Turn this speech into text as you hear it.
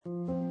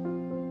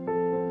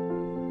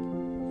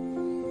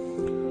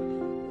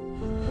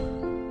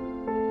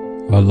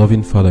Our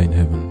loving Father in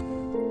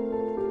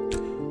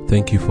heaven,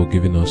 thank you for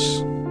giving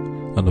us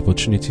an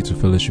opportunity to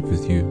fellowship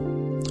with you.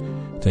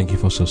 Thank you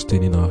for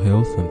sustaining our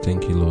health, and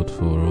thank you, Lord,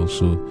 for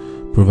also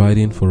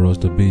providing for us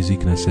the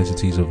basic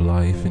necessities of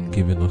life and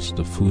giving us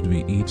the food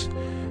we eat,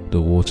 the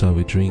water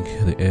we drink,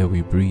 the air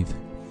we breathe.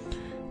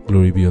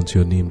 Glory be unto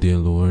your name, dear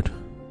Lord.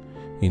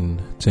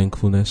 In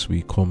thankfulness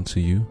we come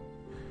to you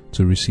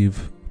to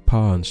receive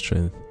power and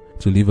strength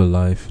to live a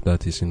life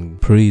that is in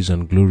praise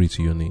and glory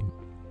to your name.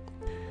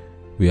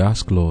 We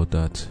ask, Lord,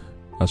 that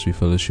as we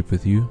fellowship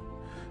with you,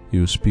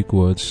 you speak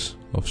words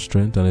of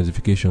strength and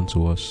edification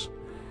to us.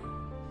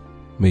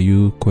 May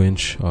you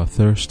quench our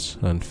thirsts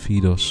and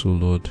feed us, O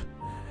Lord.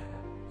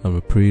 And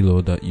we pray,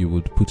 Lord, that you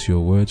would put your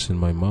words in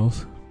my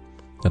mouth,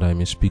 that I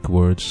may speak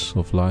words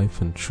of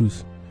life and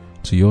truth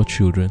to your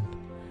children,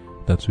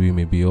 that we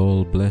may be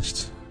all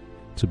blessed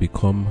to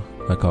become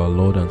like our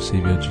Lord and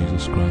Saviour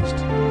Jesus Christ.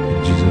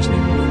 In Jesus'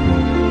 name we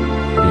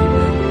pray.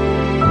 Amen.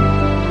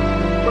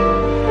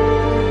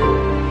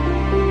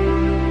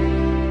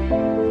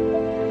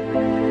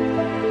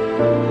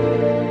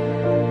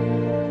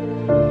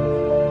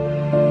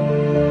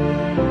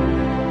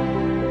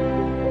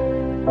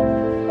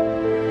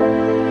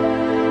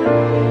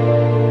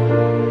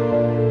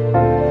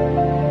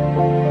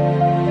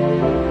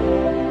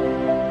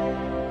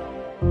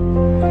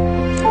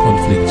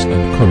 Conflict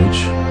and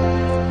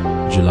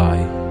Courage,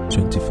 July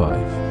 25.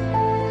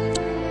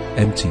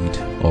 Emptied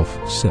of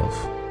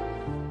self.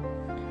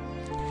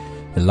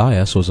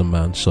 Elias was a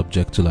man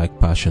subject to like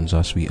passions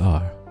as we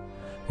are,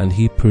 and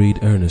he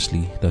prayed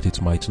earnestly that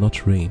it might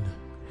not rain.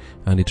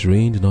 And it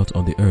rained not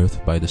on the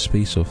earth by the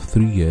space of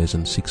 3 years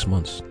and 6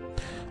 months.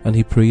 And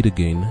he prayed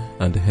again,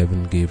 and the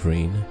heaven gave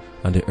rain,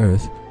 and the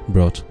earth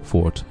brought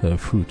forth her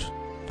fruit.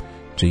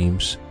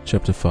 James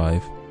chapter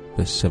 5,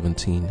 verse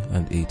 17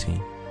 and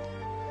 18.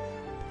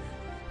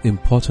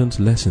 Important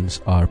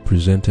lessons are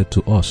presented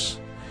to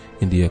us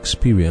in the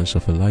experience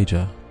of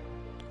Elijah.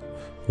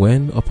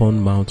 When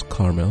upon Mount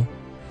Carmel,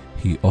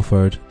 he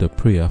offered the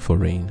prayer for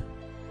rain.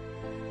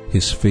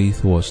 His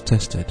faith was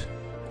tested,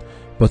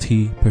 but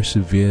he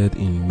persevered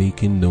in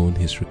making known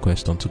his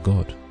request unto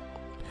God.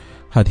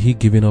 Had he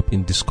given up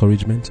in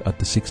discouragement at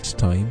the 6th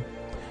time,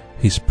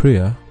 his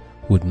prayer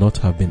would not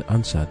have been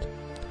answered,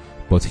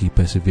 but he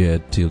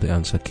persevered till the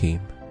answer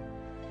came.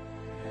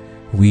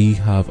 We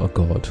have a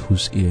God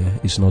whose ear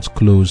is not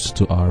closed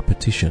to our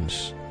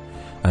petitions,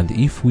 and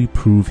if we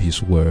prove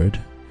his word,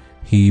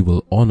 he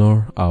will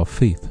honor our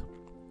faith.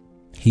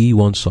 He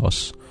wants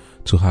us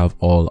to have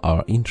all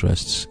our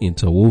interests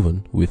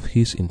interwoven with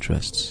his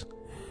interests,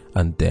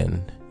 and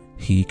then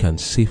he can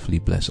safely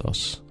bless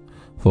us,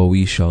 for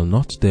we shall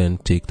not then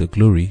take the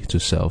glory to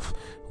self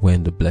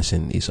when the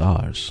blessing is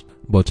ours,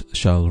 but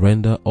shall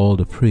render all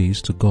the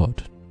praise to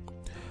God.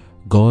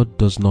 God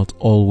does not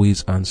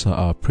always answer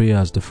our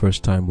prayers the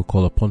first time we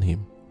call upon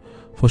him,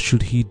 for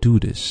should he do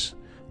this,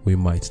 we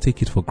might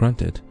take it for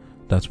granted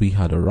that we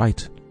had a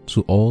right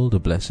to all the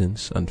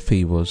blessings and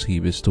favors he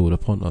bestowed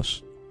upon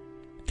us.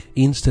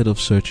 Instead of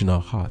searching our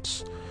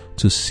hearts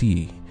to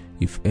see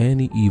if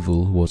any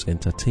evil was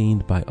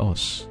entertained by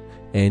us,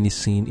 any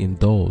sin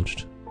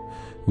indulged,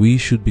 we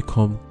should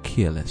become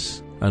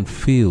careless and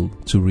fail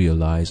to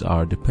realize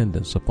our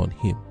dependence upon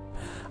him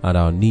and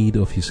our need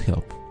of his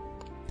help.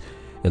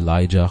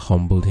 Elijah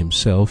humbled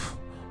himself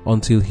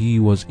until he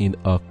was in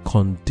a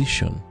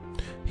condition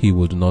he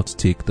would not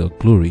take the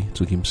glory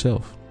to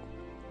himself.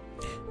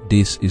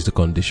 This is the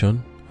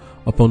condition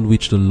upon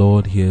which the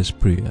Lord hears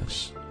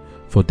prayers,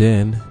 for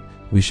then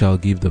we shall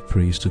give the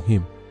praise to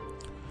him.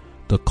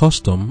 The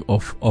custom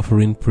of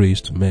offering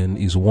praise to men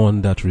is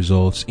one that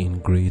results in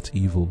great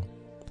evil.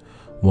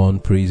 One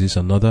praises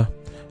another,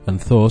 and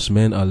thus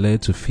men are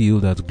led to feel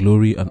that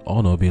glory and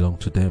honor belong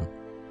to them.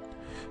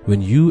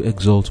 When you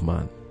exalt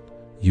man,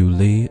 you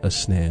lay a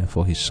snare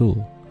for his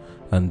soul,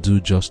 and do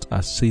just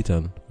as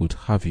Satan would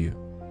have you.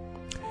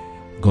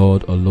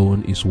 God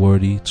alone is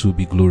worthy to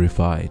be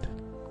glorified.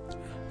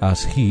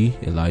 As he,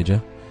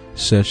 Elijah,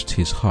 searched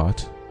his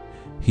heart,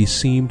 he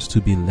seemed to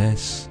be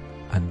less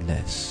and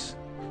less,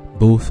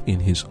 both in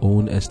his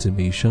own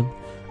estimation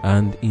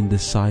and in the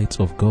sight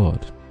of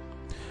God.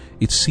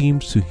 It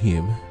seemed to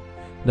him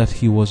that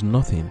he was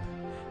nothing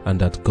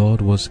and that God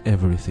was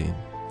everything.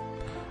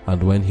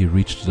 And when he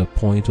reached the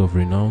point of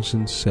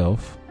renouncing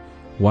self,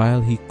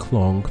 while he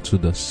clung to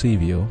the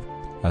Saviour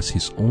as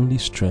his only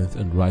strength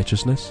and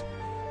righteousness,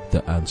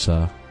 the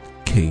answer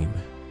came.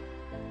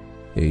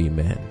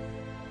 Amen.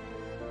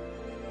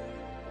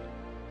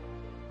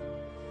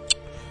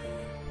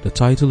 The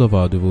title of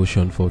our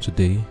devotion for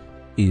today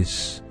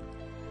is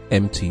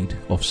Emptied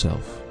of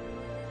Self.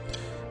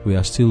 We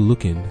are still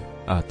looking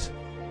at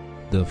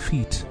the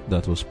feat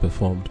that was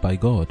performed by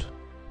God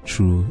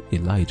through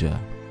Elijah.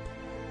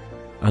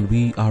 And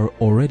we are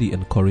already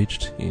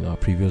encouraged in our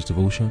previous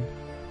devotion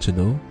to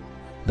know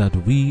that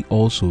we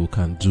also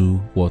can do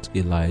what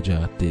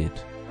Elijah did.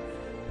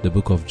 The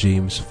book of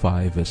James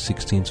 5 verse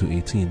 16 to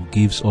 18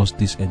 gives us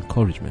this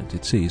encouragement.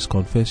 It says,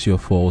 "Confess your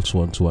faults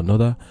one to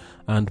another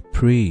and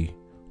pray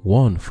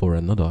one for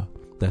another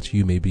that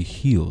you may be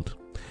healed.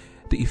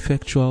 The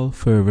effectual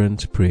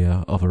fervent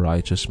prayer of a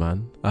righteous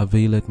man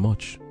availeth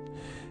much.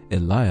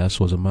 Elias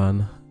was a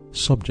man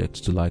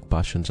subject to like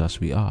passions as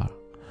we are,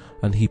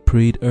 and he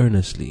prayed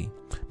earnestly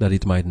that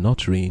it might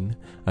not rain,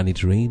 and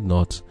it rained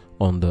not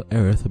on the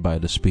earth by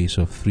the space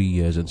of 3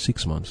 years and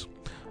 6 months.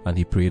 And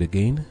he prayed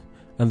again,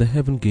 and the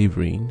heaven gave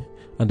rain,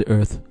 and the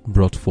earth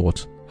brought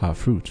forth her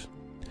fruit.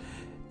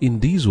 In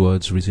these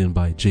words written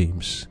by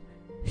James,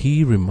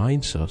 he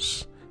reminds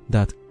us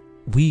that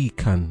we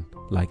can,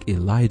 like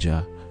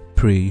Elijah,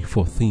 pray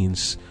for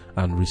things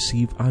and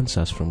receive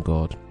answers from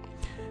God.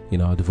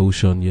 In our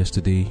devotion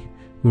yesterday,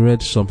 we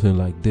read something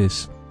like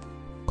this.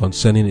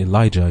 Concerning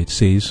Elijah, it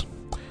says,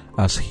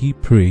 as he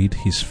prayed,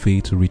 his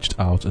faith reached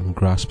out and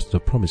grasped the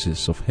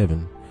promises of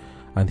heaven,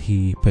 and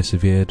he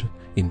persevered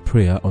in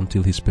prayer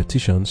until his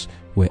petitions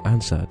were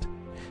answered.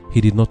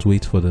 He did not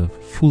wait for the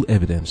full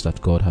evidence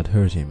that God had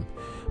heard him,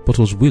 but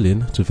was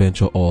willing to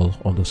venture all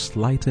on the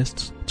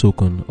slightest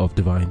token of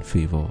divine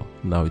favor.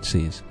 Now it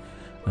says,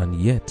 and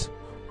yet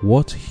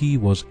what he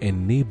was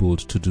enabled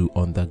to do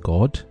under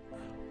God,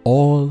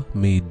 all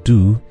may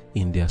do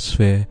in their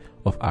sphere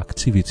of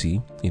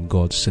activity in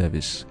God's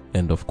service.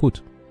 End of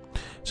quote.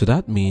 So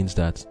that means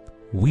that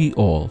we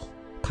all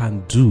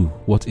can do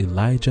what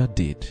Elijah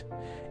did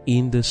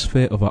in the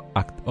sphere of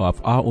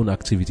our own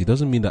activity. It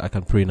doesn't mean that I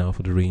can pray now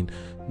for the rain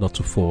not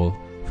to fall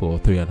for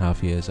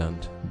 3.5 years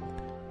and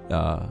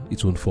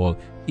it won't fall.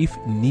 If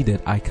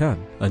needed, I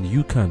can, and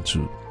you can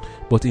too.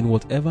 But in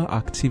whatever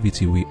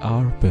activity we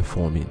are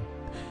performing,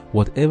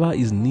 whatever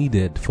is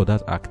needed for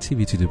that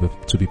activity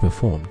to be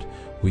performed,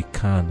 we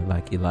can,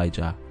 like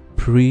Elijah,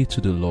 pray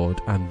to the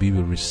Lord and we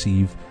will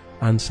receive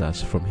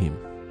answers from him.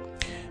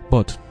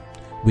 But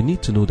we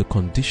need to know the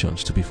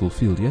conditions to be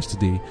fulfilled.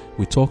 Yesterday,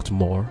 we talked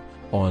more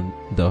on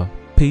the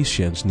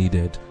patience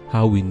needed,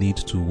 how we need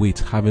to wait,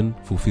 having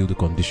fulfilled the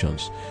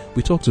conditions.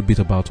 We talked a bit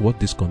about what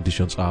these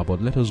conditions are,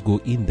 but let us go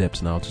in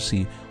depth now to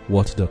see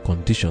what the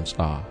conditions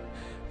are.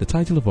 The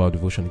title of our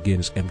devotion again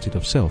is Emptied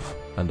of Self,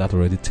 and that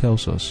already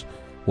tells us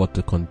what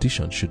the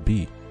condition should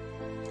be.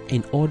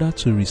 In order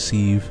to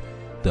receive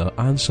the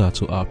answer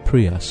to our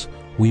prayers,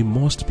 we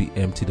must be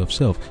emptied of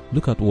self.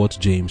 Look at what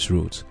James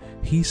wrote.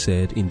 He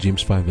said in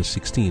James 5 verse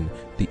 16,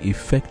 the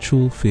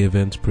effectual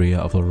fervent prayer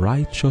of a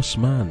righteous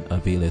man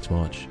availeth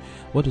much.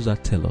 What does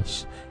that tell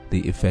us?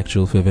 The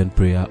effectual fervent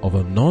prayer of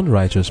a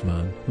non-righteous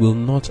man will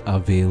not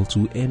avail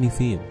to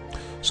anything.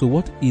 So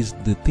what is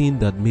the thing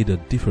that made a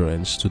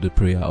difference to the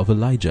prayer of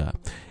Elijah?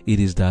 It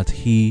is that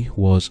he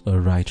was a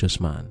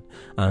righteous man,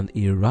 and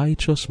a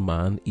righteous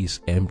man is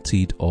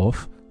emptied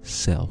of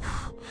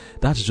self.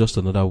 That's just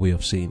another way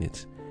of saying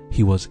it.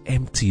 He was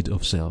emptied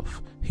of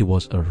self. He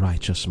was a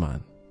righteous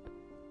man.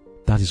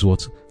 That is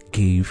what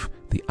gave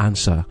the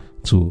answer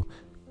to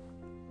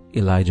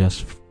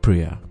Elijah's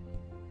prayer.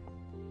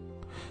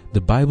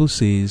 The Bible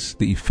says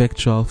the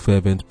effectual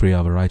fervent prayer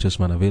of a righteous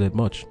man availeth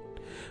much.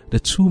 The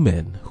two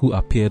men who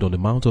appeared on the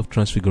Mount of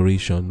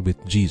Transfiguration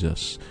with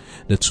Jesus,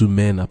 the two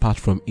men apart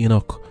from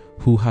Enoch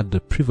who had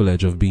the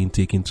privilege of being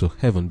taken to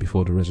heaven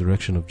before the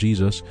resurrection of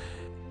Jesus,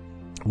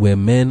 were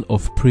men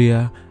of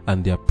prayer,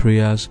 and their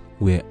prayers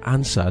were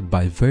answered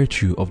by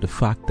virtue of the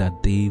fact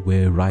that they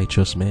were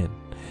righteous men.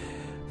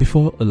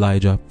 Before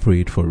Elijah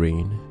prayed for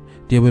rain,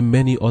 there were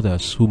many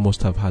others who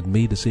must have had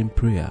made the same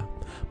prayer,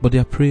 but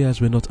their prayers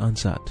were not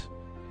answered.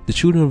 The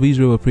children of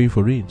Israel were praying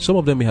for rain. Some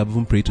of them may have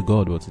even prayed to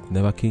God, but it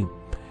never came.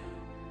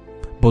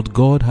 But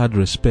God had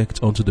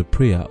respect unto the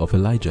prayer of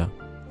Elijah.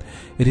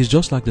 It is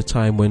just like the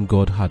time when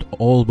God had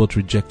all but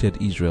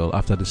rejected Israel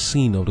after the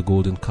sin of the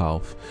golden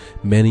calf.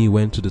 Many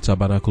went to the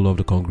tabernacle of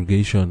the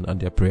congregation and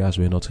their prayers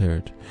were not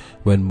heard.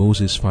 When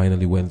Moses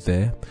finally went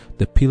there,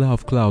 the pillar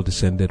of cloud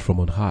descended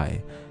from on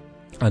high,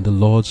 and the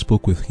Lord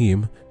spoke with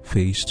him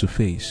face to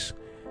face.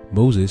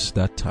 Moses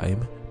that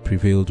time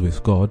prevailed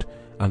with God,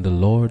 and the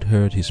Lord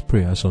heard his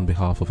prayers on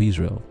behalf of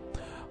Israel.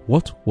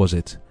 What was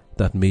it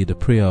that made the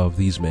prayer of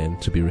these men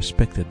to be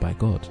respected by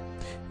God?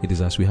 It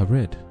is as we have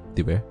read.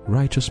 They were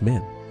righteous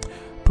men.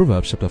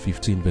 Proverbs chapter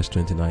 15 verse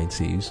 29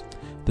 says,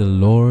 the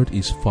Lord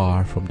is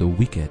far from the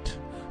wicked,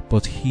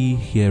 but he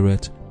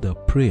heareth the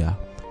prayer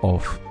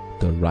of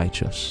the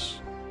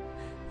righteous.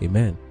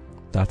 Amen.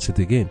 That's it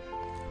again.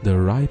 The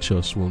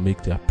righteous will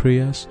make their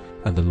prayers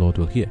and the Lord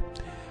will hear.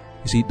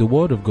 You see, the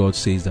word of God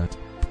says that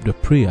the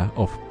prayer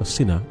of a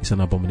sinner is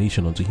an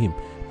abomination unto him.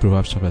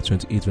 Proverbs chapter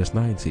 28 verse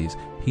 9 says,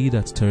 he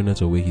that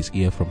turneth away his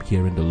ear from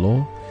hearing the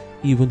law,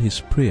 even his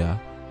prayer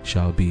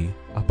shall be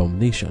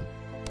abomination.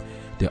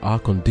 There are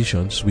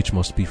conditions which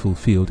must be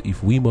fulfilled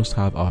if we must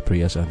have our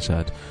prayers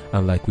answered,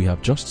 and like we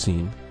have just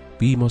seen,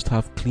 we must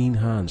have clean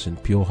hands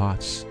and pure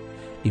hearts.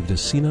 If the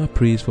sinner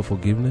prays for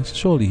forgiveness,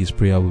 surely his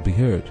prayer will be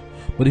heard.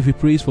 But if he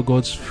prays for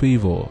God's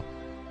favor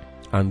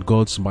and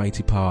God's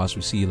mighty power, as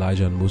we see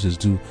Elijah and Moses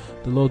do,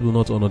 the Lord will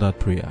not honor that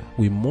prayer.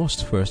 We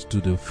must first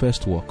do the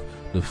first work.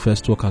 The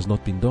first work has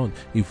not been done.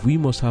 If we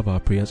must have our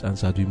prayers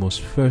answered, we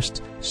must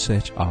first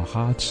search our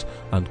hearts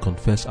and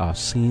confess our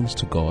sins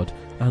to God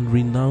and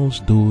renounce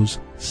those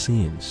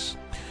sins.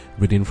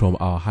 Reading from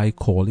our high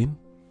calling,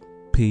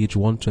 page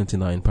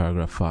 129,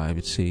 paragraph 5,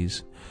 it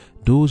says,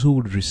 those who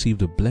would receive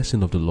the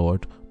blessing of the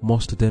Lord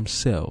must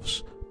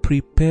themselves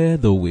prepare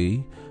the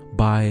way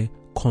by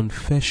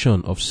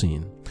confession of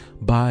sin,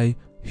 by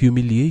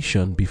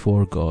humiliation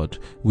before God,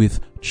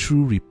 with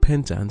true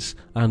repentance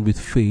and with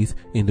faith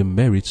in the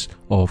merits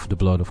of the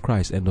blood of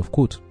Christ. End of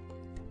quote.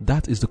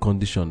 That is the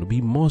condition.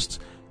 We must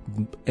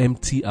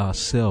empty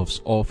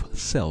ourselves of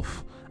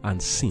self and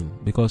sin,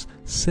 because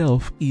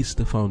self is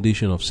the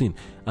foundation of sin,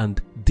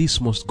 and this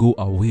must go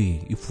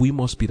away if we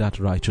must be that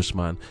righteous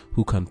man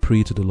who can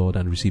pray to the Lord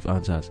and receive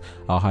answers.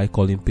 Our high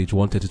calling, page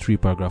 133,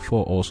 paragraph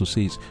 4, also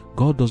says,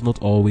 God does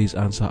not always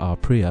answer our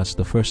prayers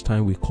the first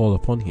time we call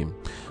upon him,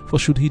 for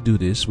should he do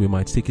this, we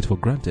might take it for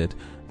granted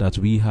that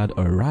we had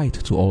a right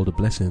to all the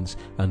blessings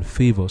and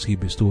favors he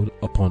bestowed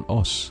upon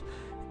us,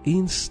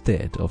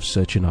 instead of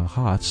searching our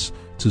hearts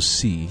to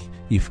see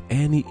if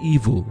any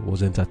evil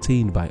was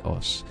entertained by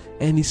us,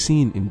 any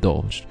sin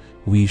indulged.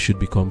 We should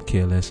become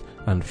careless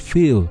and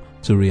fail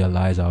to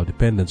realize our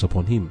dependence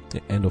upon him.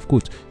 End of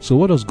quote. So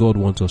what does God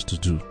want us to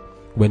do?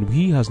 When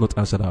he has not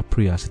answered our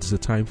prayers, it is a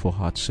time for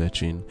heart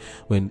searching.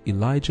 When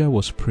Elijah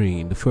was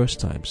praying the first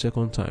time,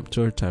 second time,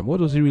 third time, what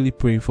was he really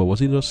praying for?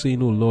 Was he just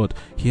saying, oh Lord,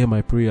 hear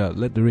my prayer,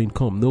 let the rain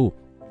come? No,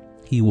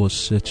 he was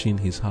searching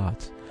his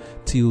heart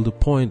till the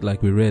point,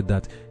 like we read,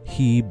 that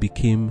he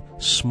became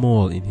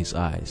small in his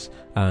eyes,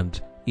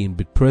 and in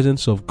the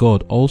presence of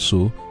God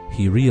also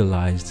he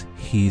realized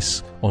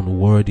his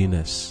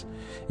unworthiness.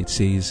 It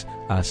says,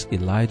 as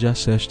Elijah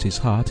searched his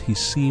heart, he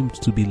seemed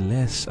to be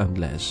less and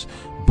less,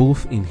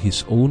 both in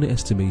his own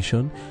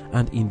estimation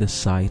and in the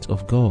sight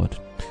of God.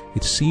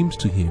 It seemed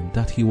to him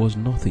that he was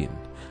nothing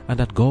and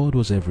that God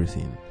was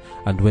everything.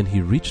 And when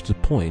he reached the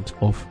point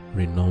of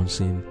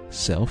renouncing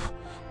self,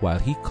 while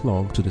he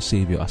clung to the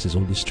Saviour as his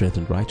only strength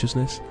and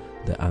righteousness,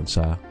 the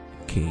answer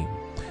came.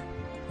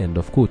 End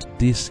of quote.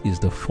 This is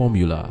the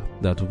formula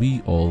that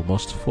we all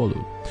must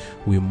follow.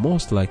 We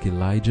must, like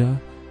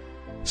Elijah,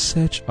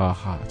 search our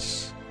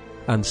hearts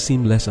and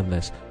seem less and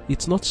less.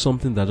 It's not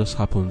something that just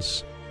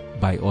happens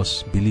by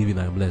us believing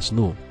I'm less.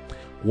 No.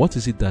 What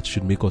is it that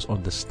should make us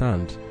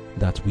understand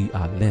that we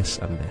are less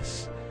and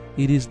less?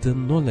 It is the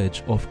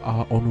knowledge of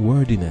our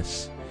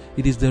unworthiness.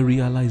 It is the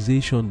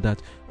realization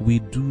that we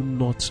do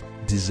not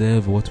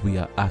deserve what we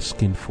are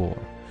asking for,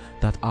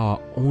 that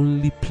our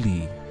only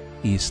plea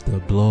is the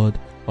blood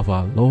of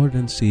our Lord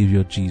and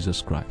Savior Jesus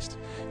Christ.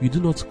 You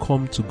do not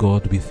come to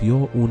God with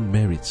your own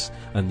merits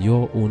and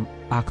your own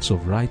acts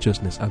of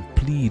righteousness and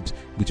plead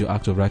with your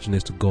acts of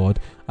righteousness to God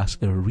as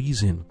a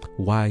reason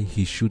why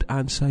he should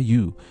answer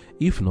you.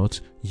 If not,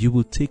 you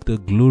will take the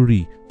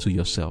glory to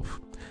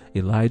yourself.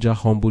 Elijah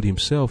humbled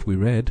himself, we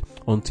read,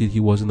 until he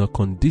was in a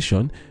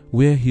condition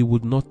where he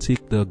would not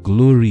take the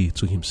glory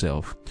to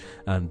himself.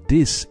 And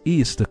this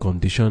is the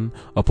condition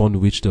upon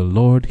which the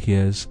Lord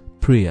hears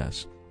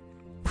prayers.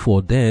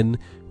 For then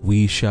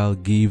we shall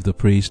give the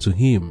praise to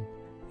him.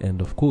 End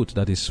of quote.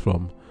 That is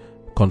from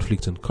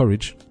Conflict and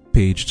Courage,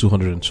 page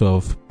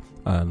 212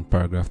 and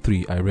paragraph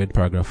 3. I read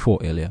paragraph 4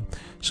 earlier.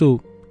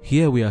 So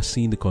here we are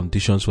seeing the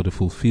conditions for the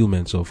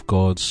fulfillment of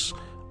God's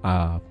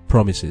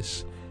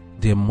promises.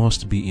 There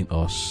must be in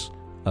us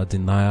a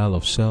denial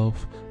of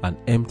self, an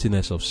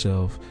emptiness of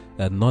self,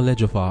 a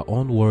knowledge of our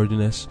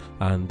unworthiness,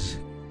 and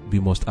we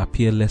must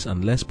appear less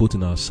and less both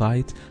in our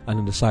sight and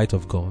in the sight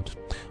of God.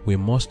 We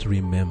must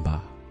remember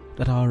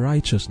that our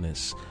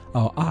righteousness,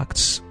 our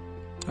acts,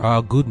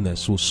 our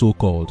goodness,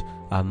 so-called,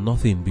 are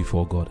nothing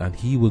before God, and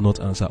he will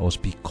not answer us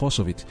because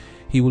of it.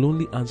 He will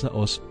only answer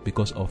us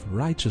because of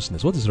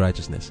righteousness. What is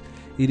righteousness?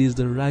 It is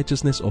the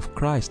righteousness of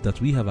Christ that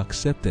we have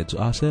accepted to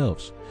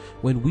ourselves.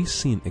 When we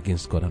sin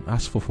against God and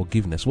ask for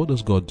forgiveness, what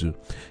does God do?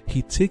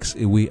 He takes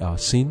away our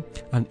sin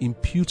and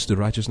imputes the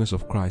righteousness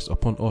of Christ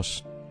upon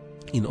us.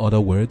 In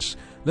other words,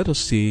 let us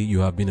say you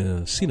have been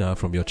a sinner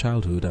from your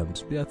childhood,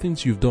 and there are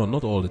things you've done,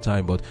 not all the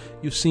time, but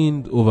you've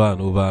sinned over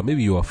and over.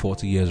 Maybe you are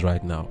 40 years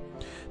right now.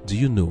 Do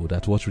you know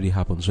that what really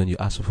happens when you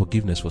ask for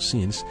forgiveness for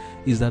sins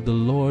is that the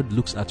Lord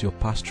looks at your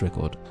past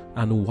record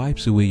and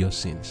wipes away your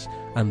sins,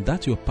 and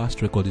that your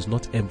past record is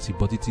not empty,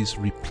 but it is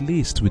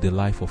replaced with the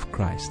life of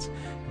Christ.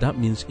 That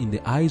means in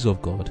the eyes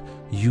of God,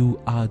 you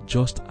are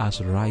just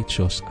as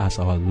righteous as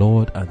our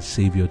Lord and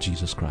Savior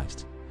Jesus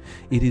Christ.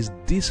 It is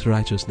this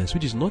righteousness,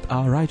 which is not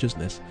our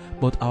righteousness,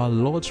 but our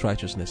Lord's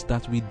righteousness,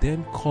 that we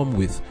then come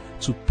with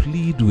to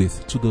plead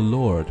with to the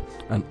Lord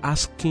and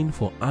asking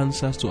for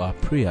answers to our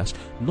prayers,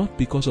 not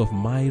because of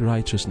my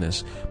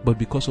righteousness, but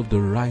because of the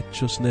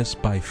righteousness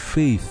by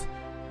faith.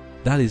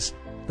 That is,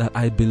 that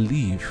I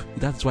believe.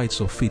 That's why it's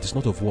of faith, it's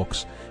not of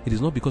works. It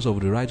is not because of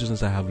the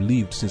righteousness I have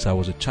lived since I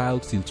was a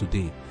child till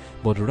today,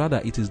 but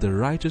rather it is the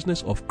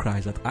righteousness of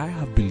Christ that I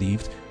have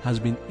believed has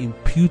been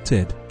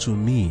imputed to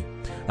me,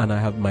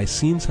 and my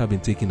sins have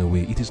been taken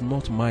away. It is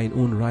not mine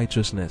own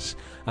righteousness.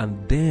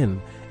 And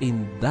then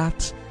in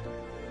that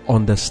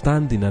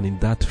understanding and in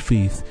that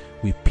faith,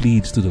 we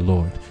plead to the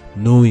Lord,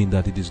 knowing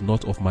that it is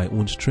not of my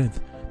own strength,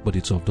 but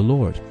it's of the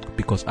Lord,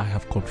 because I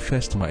have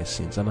confessed my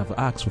sins and have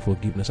asked for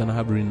forgiveness and I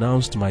have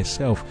renounced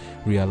myself,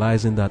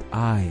 realizing that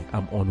I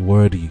am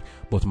unworthy,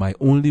 but my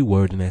only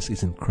worthiness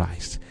is in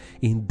Christ.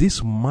 In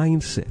this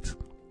mindset,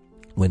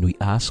 when we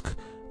ask,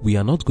 we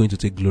are not going to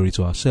take glory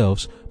to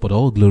ourselves, but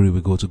all glory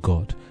will go to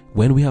God.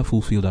 When we have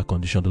fulfilled our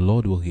condition, the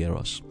Lord will hear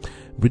us.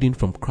 Reading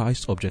from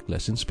Christ Object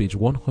Lessons, page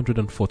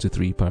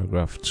 143,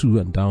 paragraph 2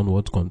 and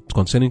downward,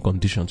 concerning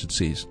conditions, it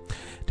says,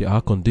 there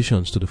are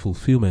conditions to the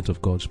fulfillment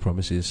of God's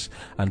promises,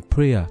 and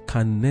prayer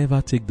can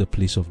never take the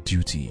place of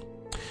duty.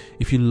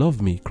 If you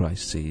love me,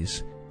 Christ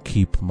says,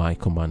 keep my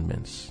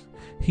commandments.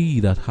 He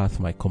that hath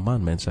my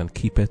commandments and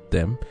keepeth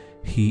them,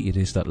 he it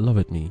is that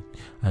loveth me,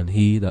 and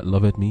he that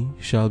loveth me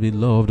shall be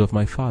loved of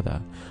my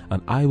Father,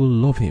 and I will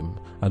love him,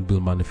 and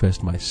will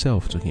manifest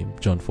myself to him.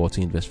 John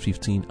 14, verse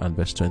 15 and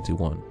verse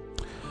 21.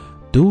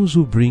 Those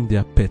who bring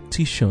their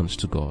petitions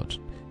to God,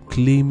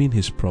 claiming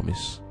his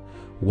promise,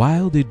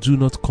 while they do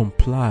not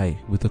comply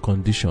with the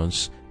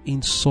conditions,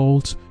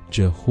 insult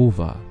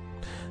Jehovah.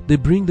 They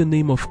bring the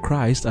name of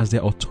Christ as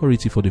their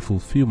authority for the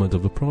fulfillment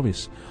of the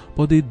promise,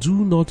 but they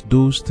do not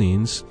those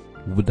things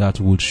that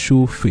would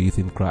show faith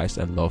in Christ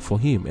and love for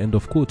him. End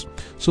of quote.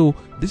 So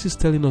this is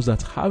telling us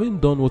that having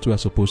done what we are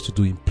supposed to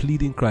do in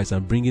pleading Christ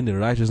and bringing the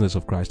righteousness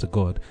of Christ to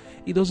God,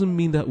 it doesn't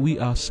mean that we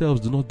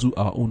ourselves do not do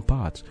our own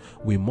part.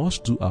 We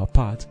must do our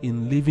part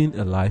in living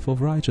a life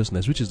of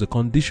righteousness, which is the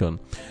condition.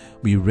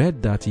 We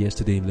read that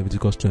yesterday in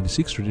Leviticus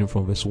 26, reading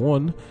from verse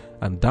 1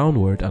 and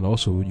downward, and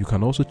also you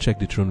can also check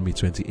Deuteronomy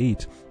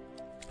 28.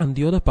 And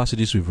the other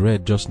passages we've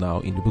read just now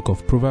in the book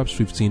of Proverbs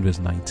 15 verse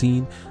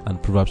 19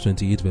 and Proverbs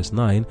 28 verse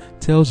 9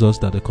 tells us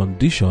that the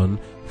condition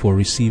for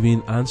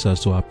receiving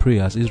answers to our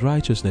prayers is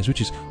righteousness,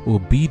 which is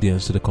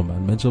obedience to the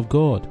commandments of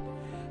God.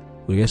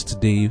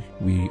 Yesterday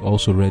we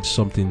also read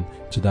something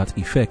to that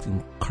effect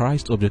in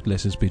Christ Object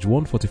Lessons, page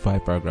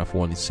 145, paragraph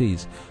 1. It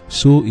says,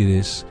 so it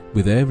is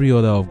with every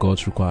other of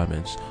God's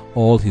requirements.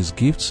 All his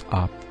gifts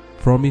are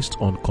promised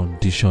on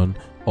condition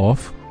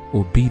of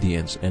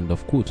obedience. End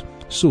of quote.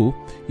 So,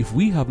 if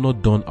we have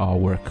not done our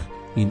work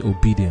in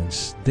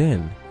obedience,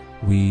 then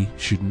we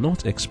should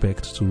not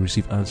expect to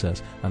receive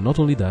answers. And not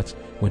only that,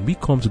 when we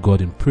come to God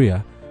in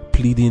prayer,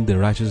 pleading the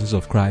righteousness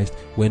of Christ,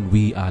 when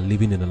we are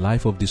living in a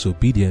life of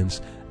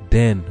disobedience,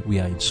 then we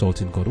are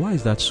insulting God. Why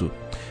is that so?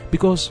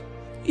 Because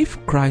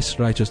if Christ's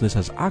righteousness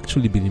has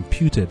actually been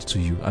imputed to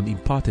you and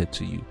imparted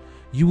to you,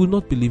 you will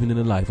not be living in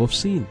a life of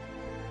sin.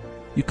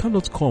 You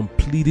cannot come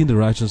pleading the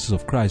righteousness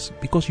of Christ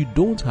because you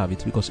don't have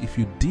it. Because if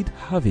you did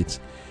have it,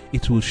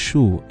 it will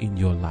show in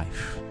your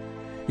life.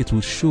 It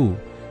will show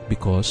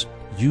because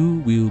you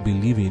will be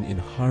living in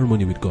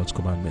harmony with God's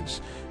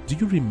commandments. Do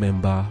you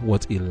remember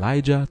what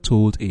Elijah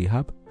told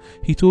Ahab?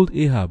 He told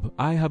Ahab,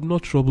 I have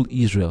not troubled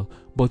Israel,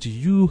 but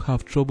you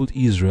have troubled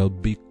Israel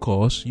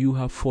because you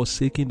have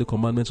forsaken the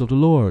commandments of the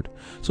Lord.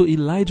 So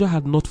Elijah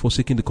had not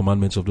forsaken the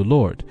commandments of the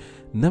Lord.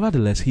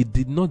 Nevertheless, he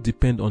did not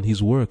depend on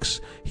his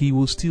works. He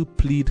will still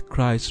plead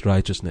Christ's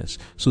righteousness.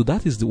 So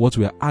that is what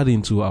we are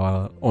adding to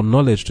our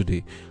knowledge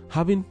today.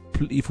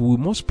 If we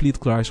must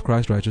plead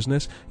Christ's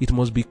righteousness, it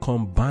must be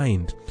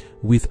combined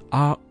with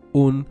our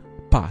own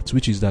part,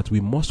 which is that we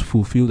must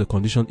fulfill the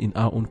condition in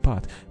our own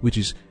part, which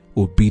is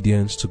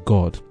obedience to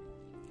God.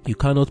 You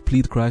cannot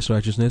plead Christ's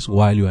righteousness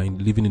while you are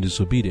living in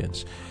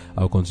disobedience.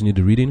 I'll continue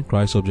the reading.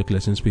 Christ Object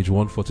Lessons, page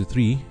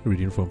 143,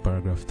 reading from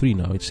paragraph 3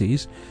 now. It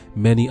says,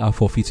 many are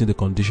forfeiting the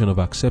condition of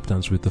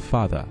acceptance with the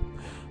Father.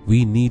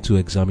 We need to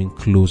examine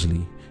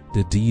closely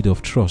the deed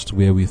of trust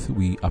wherewith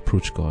we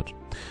approach God.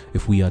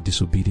 If we are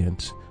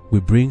disobedient,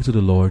 we bring to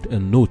the Lord a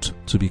note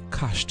to be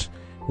cashed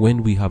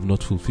when we have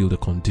not fulfilled the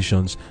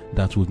conditions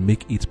that would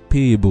make it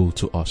payable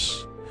to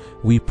us.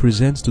 We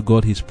present to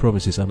God his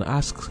promises and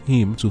ask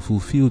him to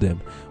fulfill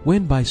them,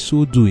 when by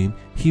so doing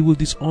he will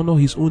dishonor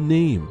his own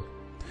name.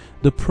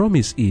 The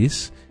promise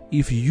is,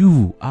 if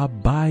you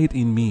abide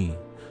in me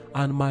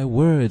and my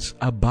words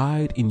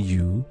abide in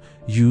you,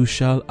 you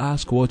shall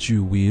ask what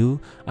you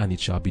will, and it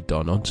shall be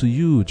done unto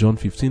you. John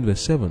 15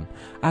 verse 7.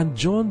 And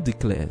John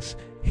declares,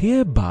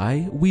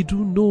 hereby we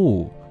do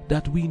know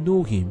that we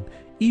know him,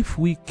 if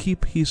we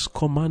keep his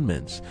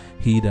commandments.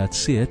 He that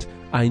saith,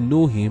 I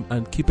know him,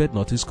 and keepeth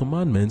not his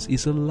commandments,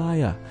 is a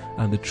liar,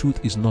 and the truth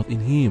is not in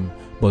him.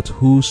 But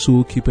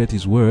whoso keepeth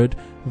his word,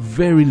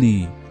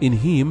 verily in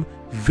him,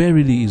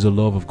 verily is the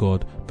love of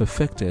God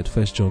perfected.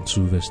 1 John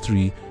 2 verse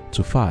 3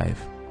 to 5.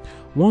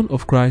 One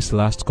of Christ's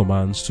last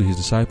commands to his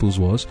disciples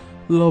was,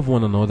 love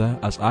one another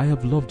as I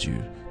have loved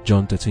you.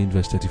 John 13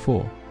 verse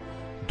 34.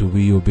 Do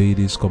we obey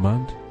this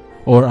command?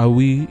 Or are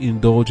we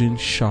indulging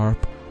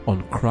sharp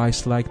on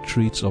Christ-like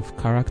traits of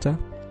character?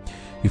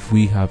 If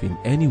we have in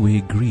any way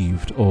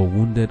grieved or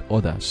wounded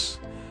others,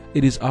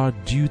 it is our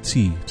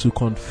duty to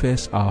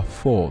confess our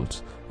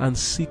fault and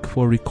seek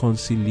for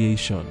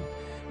reconciliation.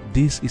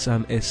 This is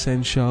an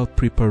essential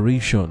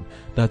preparation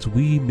that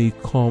we may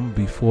come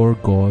before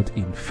God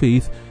in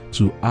faith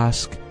to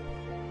ask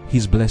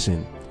his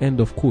blessing.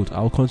 End of quote.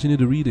 I'll continue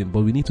the reading,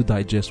 but we need to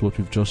digest what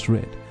we've just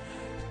read.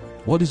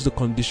 What is the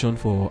condition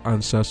for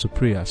answers to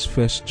prayers?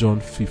 1 John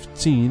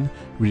 15,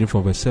 reading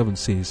from verse 7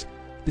 says,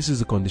 this is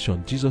the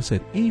condition. Jesus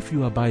said, if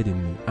you abide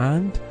in me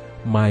and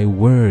my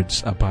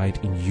words abide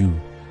in you,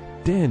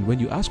 then when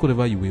you ask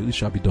whatever you will, it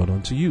shall be done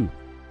unto you.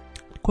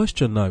 The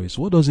question now is,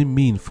 what does it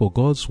mean for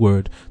God's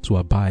word to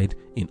abide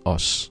in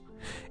us?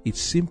 It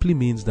simply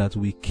means that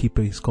we keep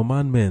his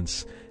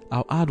commandments.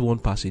 I'll add one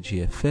passage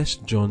here. 1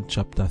 John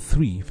chapter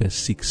 3 verse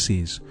 6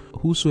 says,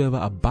 whosoever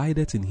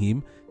abideth in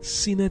him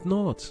sinneth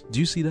not. Do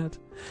you see that?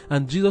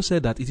 And Jesus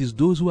said that it is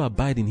those who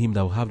abide in him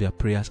that will have their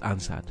prayers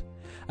answered.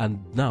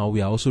 And now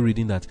we are also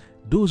reading that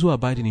those who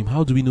abide in him,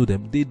 how do we know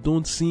them? They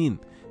don't sin.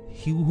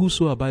 He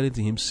whoso abideth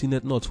in him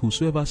sinneth not.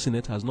 Whosoever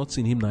sinneth has not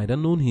seen him, neither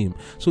known him.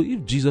 So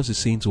if Jesus is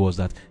saying to us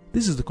that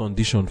this is the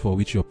condition for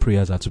which your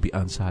prayers are to be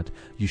answered,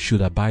 you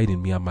should abide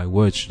in me and my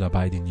words should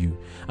abide in you.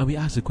 And we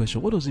ask the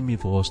question, what does it mean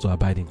for us to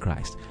abide in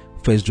Christ?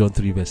 1 John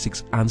 3 verse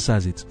 6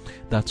 answers it,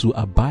 that to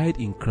abide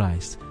in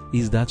Christ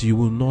is that you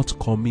will not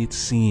commit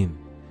sin.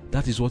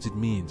 That is what it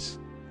means.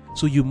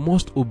 So you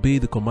must obey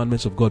the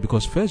commandments of God,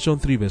 because 1 John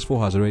 3 verse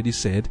 4 has already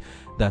said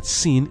that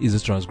sin is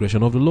a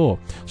transgression of the law.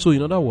 So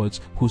in other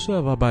words,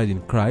 whosoever abides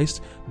in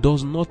Christ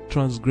does not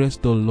transgress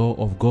the law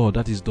of God,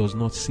 that is, does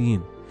not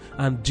sin.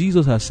 And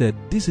Jesus has said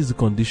this is the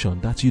condition,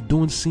 that you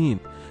don't sin.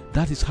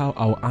 That is how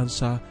I will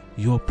answer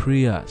your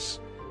prayers.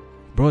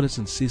 Brothers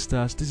and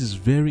sisters, this is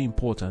very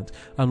important.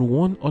 And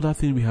one other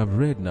thing we have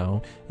read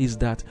now is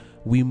that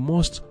we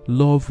must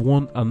love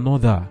one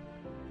another.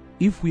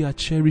 If we are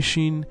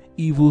cherishing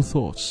evil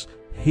thoughts,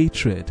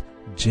 hatred,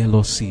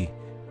 jealousy,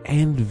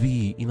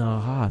 envy in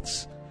our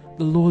hearts,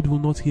 the Lord will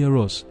not hear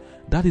us.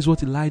 That is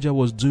what Elijah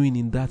was doing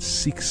in that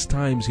 6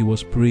 times he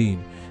was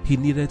praying. He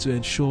needed to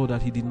ensure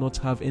that he did not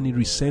have any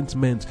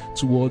resentment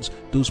towards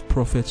those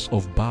prophets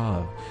of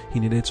Baal. He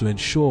needed to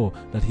ensure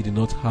that he did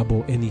not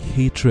harbor any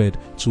hatred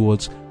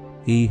towards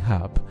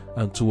Ahab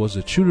and towards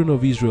the children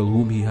of Israel,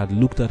 whom he had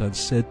looked at and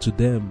said to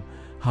them,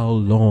 how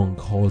long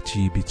halt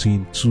ye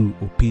between 2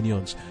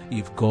 opinions?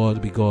 If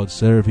God be God,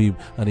 serve him,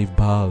 and if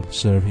Baal,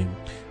 serve him.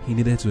 He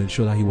needed to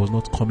ensure that he was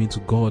not coming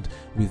to God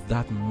with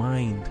that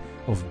mind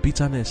of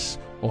bitterness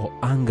or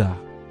anger,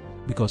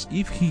 because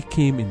if he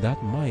came in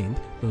that mind,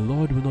 the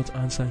Lord will not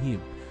answer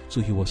him.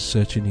 So he was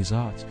searching his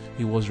heart.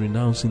 He was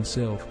renouncing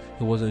self.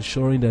 He was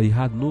ensuring that he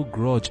had no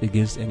grudge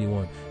against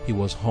anyone. He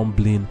was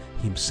humbling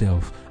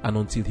himself, and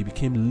until he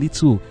became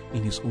little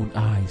in his own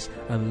eyes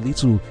and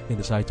little in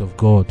the sight of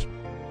God,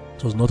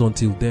 it was not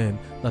until then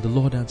that the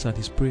Lord answered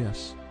his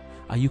prayers.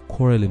 Are you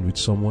quarreling with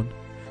someone?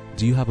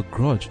 Do you have a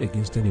grudge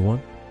against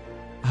anyone?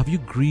 Have you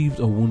grieved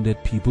or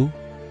wounded people?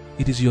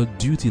 It is your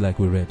duty, like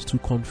we read, to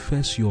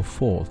confess your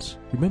faults.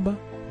 Remember,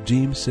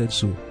 James said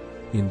so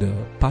in the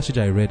passage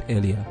I read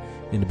earlier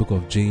in the book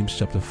of James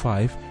chapter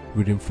 5,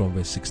 reading from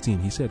verse 16.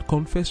 He said,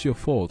 confess your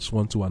faults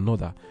one to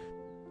another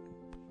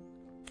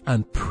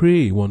and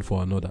pray one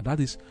for another. That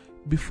is,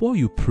 before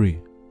you pray,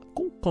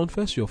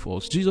 confess your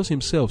faults. Jesus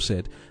himself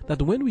said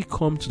that when we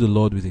come to the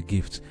Lord with a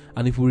gift,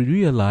 and if we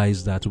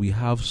realize that we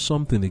have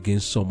something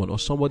against someone, or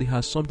somebody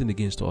has something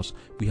against us,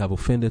 we have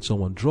offended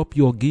someone, drop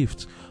your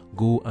gift,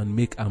 go and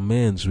make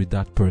amends with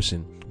that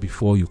person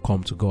before you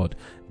come to God.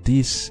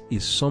 This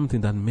is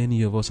something that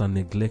many of us are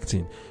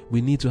neglecting.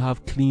 We need to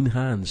have clean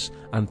hands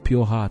and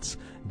pure hearts.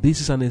 This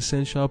is an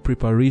essential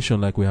preparation,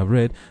 like we have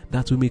read,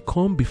 that we may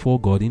come before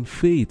God in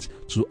faith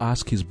to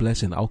ask his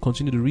blessing. I'll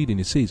continue to read,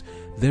 and it says,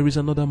 there is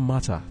another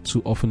matter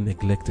too often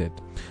neglected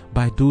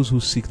by those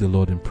who seek the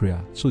Lord in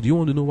prayer. So do you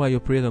want to know why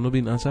your prayers are not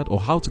being answered, or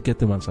how to get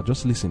them answered?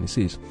 Just listen. It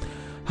says,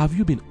 have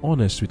you been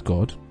honest with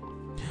God?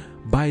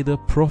 By the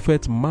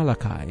prophet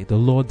Malachi, the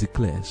Lord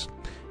declares,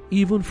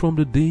 even from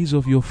the days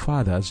of your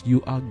fathers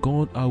you are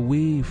gone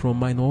away from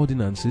mine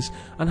ordinances,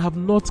 and have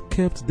not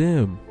kept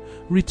them.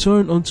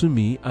 Return unto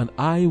me, and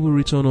I will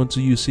return unto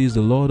you, says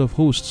the Lord of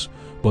hosts.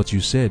 But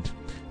you said,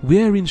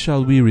 wherein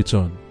shall we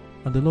return?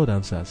 And the Lord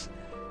answers,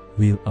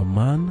 will a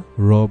man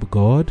rob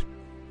God?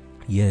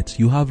 Yet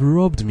you have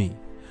robbed me.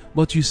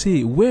 But you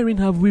say, wherein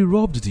have we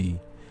robbed thee?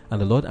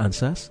 And the Lord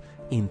answers,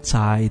 in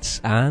tithes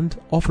and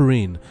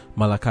offering.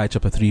 Malachi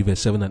chapter 3 verse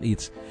 7 and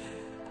 8.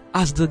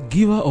 As the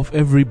giver of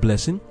every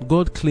blessing,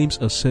 God claims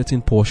a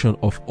certain portion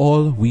of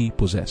all we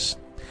possess.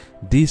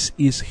 This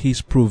is his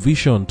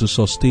provision to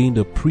sustain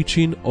the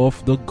preaching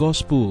of the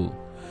gospel.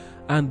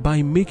 And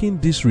by making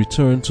this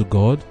return to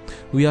God,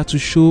 we are to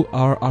show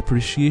our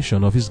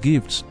appreciation of his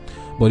gifts.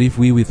 But if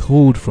we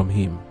withhold from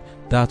him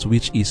that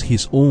which is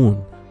his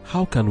own,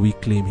 how can we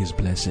claim his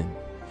blessing?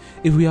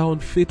 If we are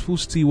unfaithful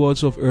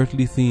stewards of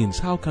earthly things,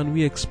 how can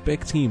we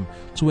expect him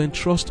to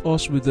entrust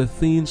us with the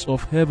things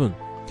of heaven?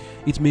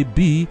 It may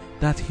be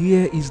that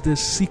here is the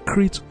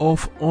secret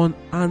of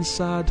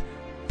unanswered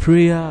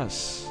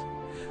prayers.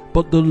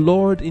 But the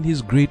Lord in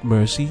his great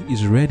mercy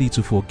is ready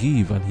to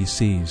forgive, and he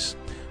says,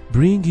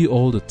 bring ye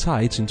all the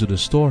tithes into the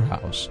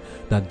storehouse,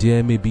 that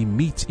there may be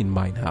meat in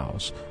mine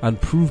house,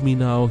 and prove me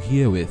now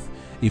herewith,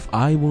 if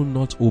I will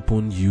not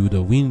open you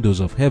the windows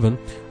of heaven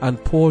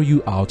and pour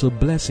you out a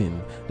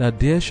blessing, that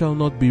there shall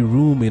not be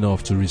room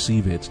enough to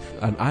receive it,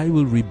 and I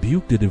will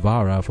rebuke the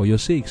devourer for your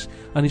sakes,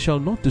 and he shall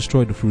not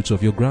destroy the fruits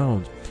of your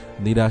ground.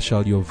 Neither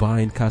shall your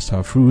vine cast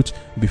her fruit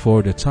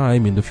before the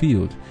time in the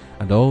field,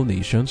 and all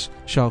nations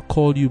shall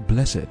call you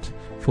blessed,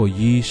 for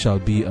ye shall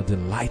be a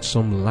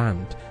delightsome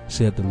land,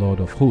 saith the Lord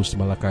of hosts.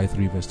 Malachi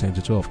 3 verse 10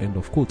 to 12, end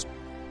of quote.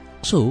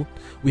 So,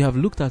 we have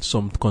looked at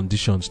some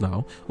conditions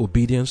now.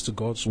 Obedience to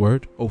God's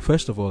word.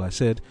 First of all, I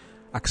said,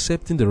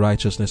 accepting the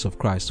righteousness of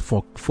Christ,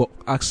 for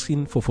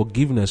asking for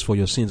forgiveness for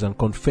your sins and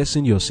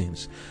confessing your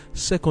sins.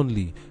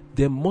 Secondly,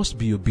 there must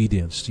be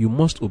obedience. You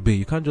must obey.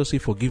 You can't just say,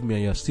 forgive me,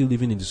 and you're still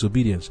living in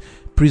disobedience.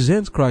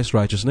 Present Christ's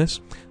righteousness.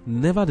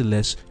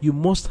 Nevertheless, you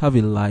must have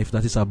a life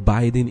that is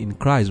abiding in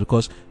Christ,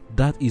 because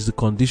that is the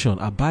condition.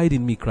 Abide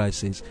in me, Christ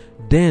says.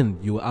 Then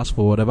you will ask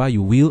for whatever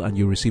you will, and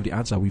you receive the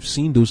answer. We've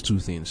seen those two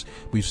things.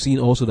 We've seen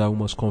also that we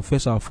must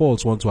confess our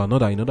faults one to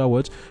another. In other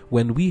words,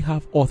 when we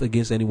have aught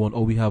against anyone,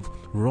 or we have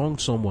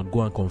wronged someone,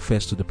 go and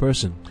confess to the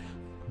person.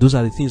 Those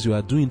are the things we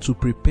are doing to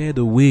prepare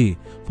the way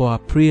for our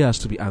prayers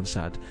to be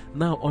answered.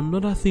 Now,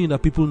 another thing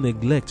that people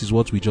neglect is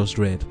what we just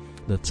read,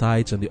 the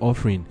tithes and the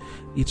offering.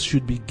 It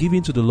should be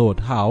given to the Lord.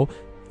 How?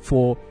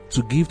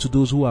 To give to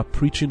those who are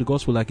preaching the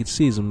gospel, like it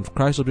says in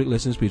Christ Object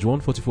Lessons, page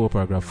 144,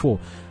 paragraph 4.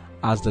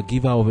 As the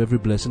giver of every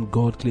blessing,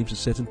 God claims a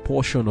certain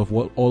portion of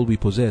all we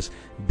possess.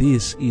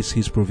 This is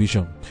his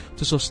provision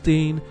to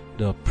sustain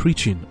the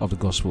preaching of the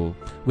gospel.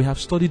 We have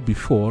studied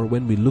before,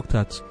 when we looked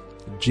at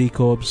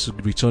Jacob's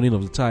returning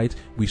of the tithe,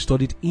 we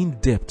studied in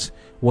depth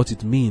what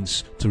it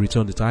means to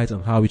return the tithe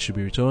and how it should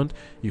be returned.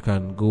 You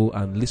can go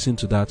and listen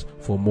to that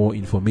for more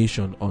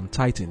information on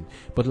tithing.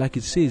 But like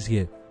it says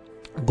here,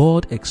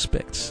 God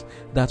expects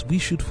that we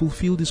should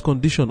fulfill this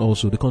condition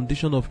also, the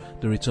condition of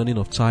the returning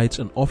of tithes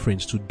and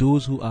offerings to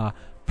those who are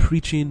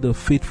preaching the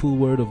faithful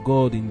word of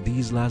God in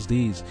these last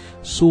days,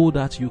 so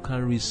that you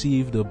can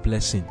receive the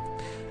blessing.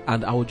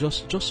 And I will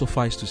just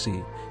suffice to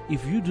say,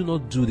 if you do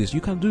not do this,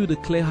 you can do it with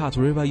a clear heart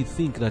wherever you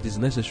think that is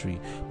necessary,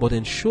 but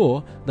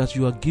ensure that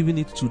you are giving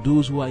it to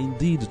those who are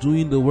indeed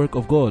doing the work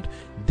of God.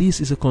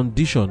 This is a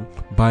condition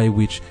by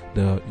which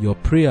your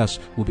prayers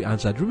will be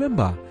answered.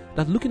 Remember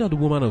that looking at the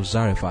woman of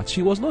Zarephath,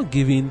 she was not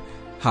giving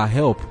her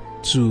help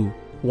to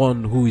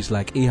one who is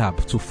like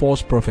Ahab, to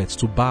false prophets,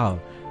 to Baal,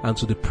 and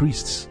to the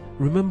priests.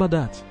 Remember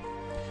that.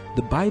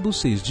 The Bible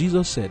says,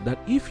 Jesus said that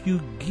if you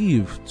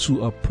give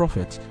to a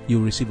prophet, you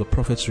will receive a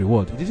prophet's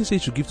reward. He didn't say you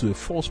should give to a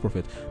false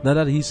prophet.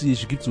 Neither did he say you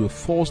should give to a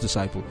false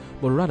disciple,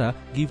 but rather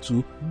give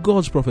to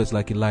God's prophets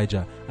like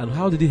Elijah. And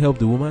how did he help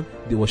the woman?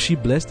 Was she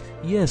blessed?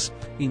 Yes.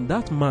 In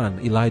that man,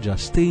 Elijah,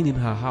 staying in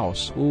her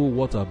house, oh,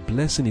 what a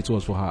blessing it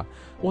was for her.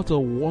 What a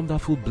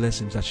wonderful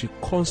blessing that she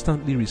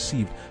constantly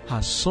received.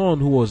 Her son,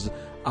 who was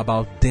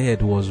about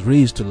dead, was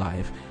raised to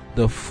life.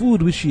 The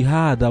food which she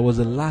had, that was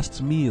the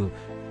last meal,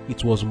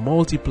 it was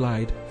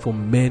multiplied for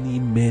many,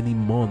 many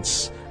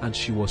months, and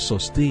she was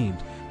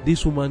sustained.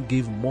 This woman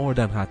gave more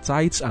than her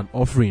tithes and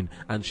offering,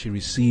 and she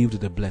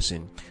received the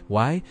blessing.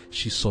 Why?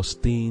 She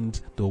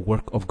sustained the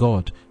work of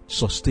God,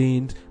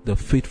 sustained the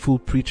faithful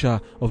preacher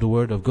of the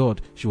word of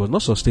God. She was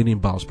not sustaining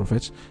Baal's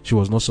prophets. She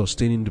was not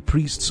sustaining the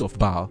priests of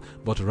Baal,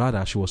 but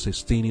rather she was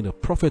sustaining the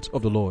prophet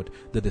of the Lord,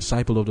 the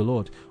disciple of the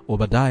Lord.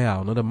 Obadiah,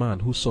 another man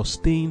who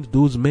sustained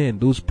those men,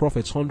 those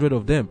prophets, 100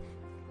 of them,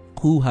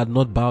 who had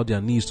not bowed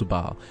their knees to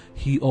Baal.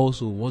 He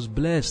also was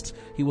blessed.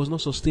 He was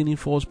not sustaining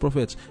false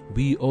prophets.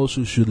 We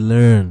also should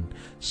learn,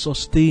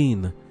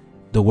 sustain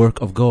the work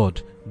of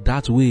God.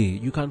 That way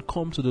you can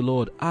come to the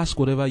Lord, ask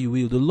whatever you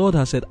will. The Lord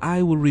has said,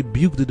 I will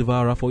rebuke the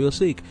devourer for your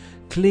sake.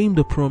 Claim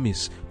the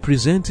promise,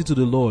 present it to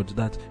the Lord,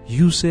 that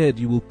you said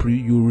you will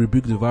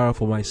rebuke the devourer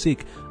for my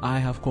sake. I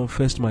have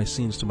confessed my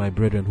sins to my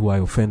brethren who I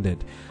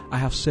offended. I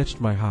have searched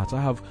my heart.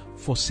 I have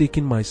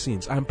forsaken my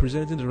sins. I am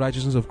presenting the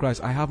righteousness of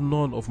Christ. I have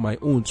none of my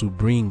own to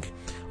bring.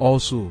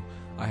 Also,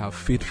 I have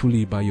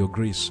faithfully, by your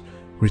grace,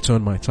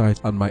 returned my tithe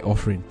and my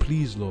offering.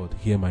 Please, Lord,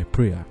 hear my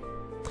prayer.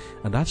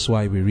 And that's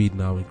why we read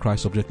now in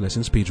Christ Object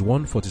Lessons, page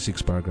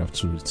 146, paragraph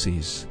 2. It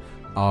says,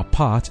 our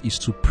part is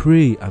to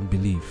pray and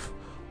believe.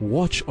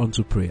 Watch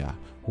unto prayer.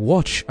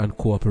 Watch and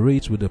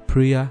cooperate with the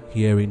prayer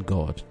hearing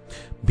God.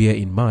 Bear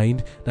in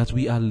mind that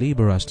we are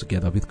laborers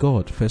together with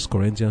God. 1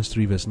 Corinthians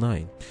 3 verse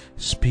 9.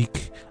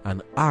 Speak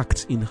and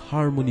act in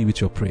harmony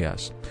with your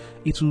prayers.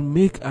 It will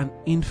make an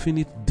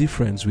infinite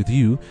difference with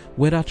you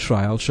whether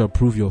trial shall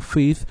prove your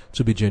faith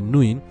to be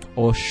genuine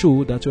or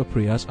show that your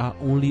prayers are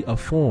only a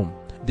form.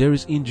 There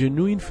is in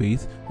genuine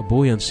faith a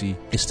buoyancy,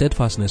 a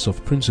steadfastness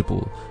of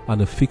principle,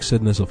 and a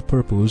fixedness of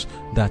purpose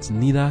that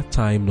neither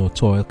time nor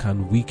toil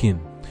can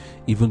weaken.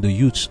 Even the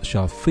youths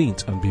shall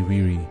faint and be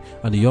weary,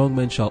 and the young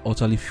men shall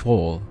utterly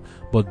fall.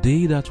 But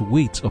they that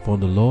wait upon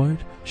the Lord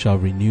shall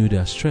renew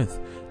their strength.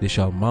 They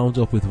shall mount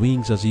up with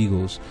wings as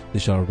eagles. They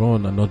shall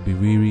run and not be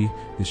weary.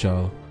 They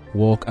shall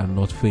walk and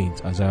not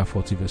faint. Isaiah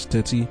 40 verse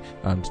 30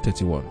 and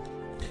 31.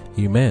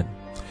 Amen.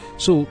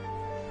 So,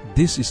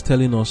 this is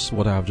telling us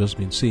what I have just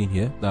been saying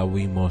here, that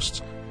we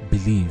must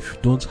believe.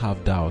 Don't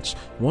have doubts.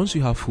 Once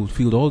you have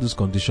fulfilled all these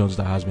conditions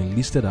that has been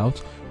listed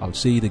out, I'll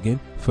say it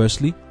again.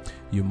 Firstly,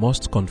 you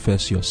must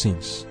confess your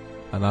sins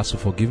and ask for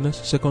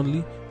forgiveness.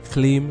 Secondly,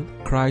 claim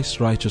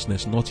Christ's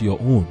righteousness, not your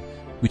own,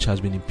 which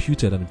has been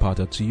imputed and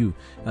imparted to you.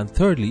 And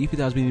thirdly, if it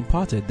has been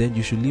imparted, then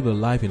you should live a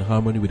life in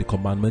harmony with the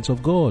commandments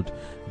of God.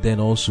 Then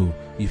also,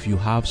 if you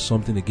have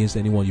something against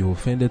anyone, you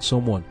offended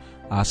someone,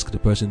 ask the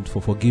person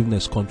for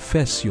forgiveness.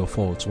 Confess your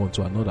faults one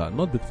to another.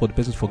 Not for the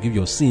person to forgive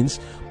your sins,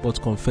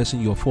 but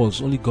confessing your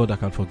faults. Only God that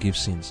can forgive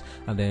sins.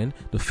 And then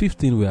the fifth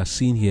thing we are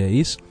seeing here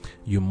is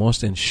you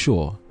must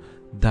ensure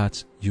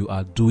that you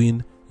are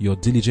doing your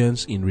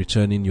diligence in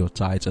returning your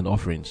tithes and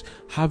offerings.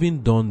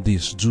 Having done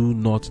this, do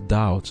not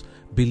doubt.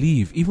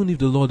 Believe, even if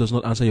the Lord does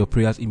not answer your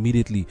prayers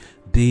immediately,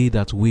 they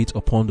that wait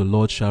upon the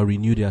Lord shall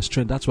renew their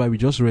strength. That's why we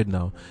just read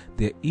now,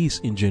 there is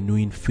in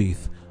genuine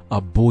faith a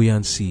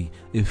buoyancy,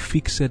 a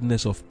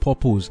fixedness of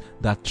purpose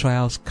that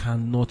trials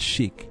cannot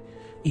shake.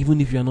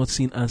 Even if you are not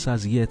seeing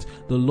answers yet,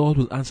 the Lord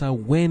will answer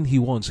when He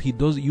wants. He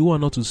does. You are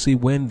not to say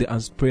when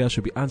the prayer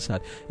should be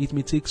answered. It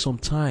may take some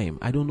time.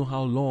 I don't know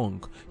how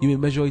long. You may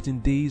measure it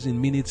in days,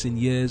 in minutes, in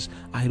years.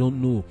 I don't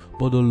know.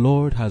 But the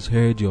Lord has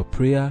heard your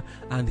prayer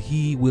and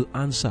He will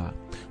answer.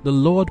 The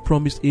Lord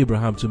promised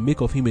Abraham to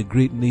make of him a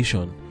great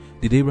nation.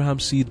 Did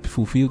Abraham's seed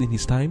fulfilled in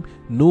his time?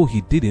 No,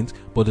 he didn't.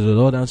 But did the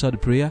Lord answer the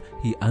prayer?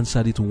 He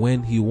answered it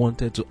when He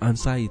wanted to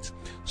answer it.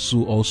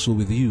 So also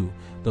with you.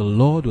 The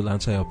Lord will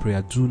answer your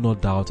prayer. Do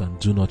not doubt and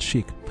do not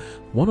shake.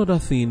 One other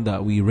thing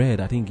that we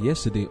read, I think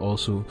yesterday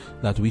also,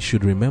 that we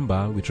should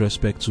remember with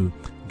respect to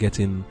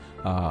getting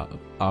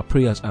our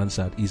prayers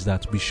answered is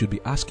that we should be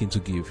asking to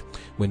give.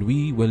 When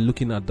we were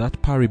looking at that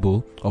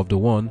parable of the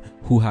one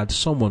who had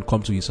someone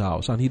come to his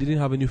house and he didn't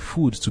have any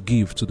food to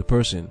give to the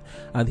person,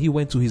 and he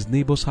went to his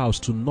neighbor's house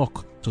to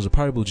knock. It was a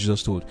parable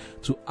Jesus told,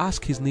 to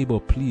ask his neighbor,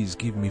 please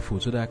give me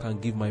food so that I can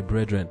give my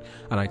brethren.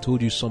 And I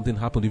told you something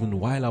happened even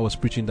while I was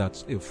preaching,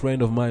 that a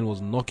friend of mine was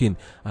knocking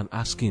and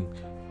asking.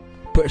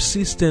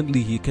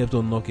 Persistently he kept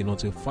on knocking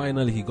until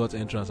finally he got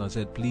entrance and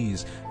said,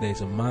 please, there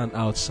is a man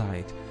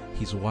outside.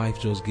 His wife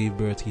just gave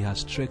birth. He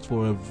has trekked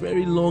for a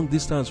very long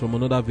distance from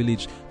another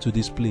village to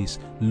this place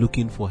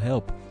looking for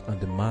help, and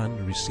the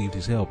man received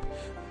his help.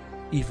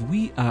 If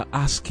we are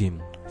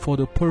asking for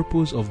the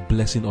purpose of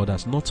blessing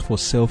others, not for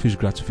selfish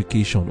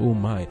gratification, oh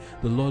my,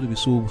 the Lord will be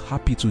so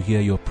happy to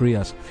hear your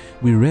prayers.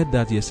 We read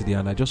that yesterday,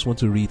 and I just want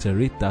to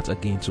reiterate that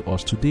again to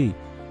us today.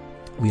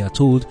 We are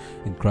told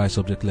in Christ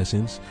Subject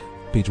Lessons,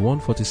 page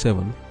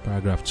 147,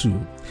 paragraph 2,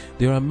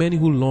 there are many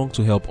who long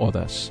to help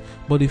others,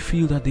 but they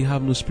feel that they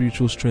have no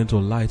spiritual strength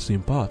or light to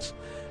impart.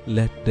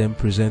 Let them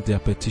present their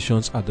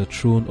petitions at the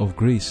throne of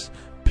grace.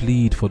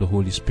 Plead for the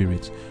Holy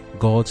Spirit.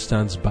 God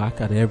stands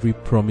back at every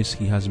promise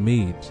He has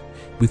made.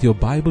 With your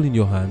Bible in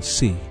your hand,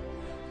 say,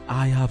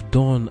 I have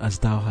done as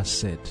thou hast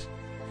said.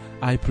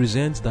 I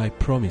present thy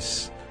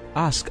promise.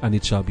 Ask and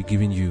it shall be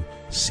given you.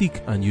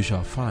 Seek and you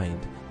shall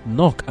find.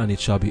 Knock and it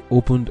shall be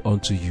opened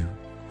unto you.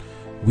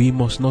 We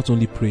must not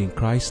only pray in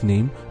Christ's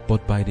name,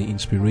 but by the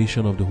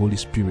inspiration of the Holy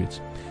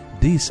Spirit.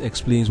 This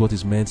explains what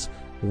is meant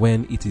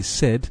when it is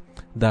said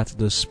that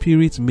the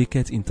Spirit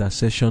maketh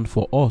intercession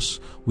for us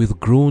with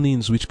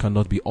groanings which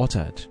cannot be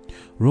uttered.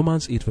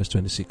 Romans 8 verse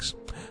 26.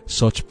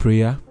 Such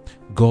prayer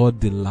God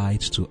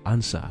delights to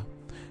answer.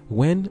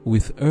 When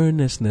with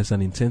earnestness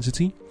and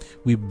intensity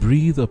we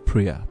breathe a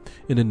prayer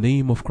in the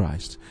name of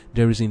Christ,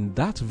 there is in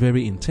that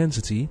very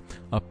intensity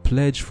a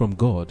pledge from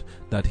God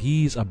that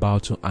He is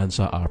about to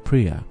answer our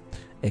prayer,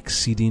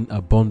 exceeding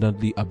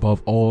abundantly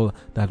above all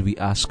that we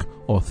ask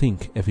or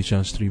think.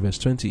 Ephesians 3 verse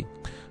 20.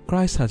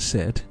 Christ has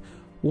said,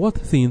 what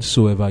things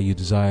soever you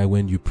desire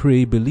when you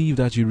pray, believe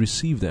that you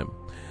receive them,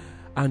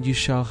 and you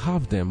shall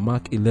have them.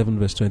 Mark 11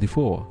 verse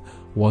 24.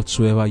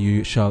 Whatsoever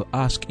you shall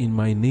ask in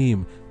my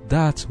name,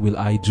 that will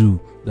I do,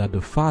 that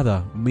the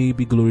Father may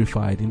be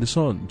glorified in the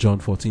Son. John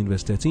 14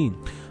 verse 13.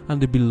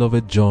 And the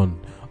beloved John,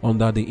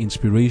 under the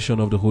inspiration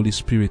of the Holy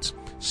Spirit,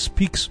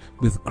 speaks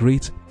with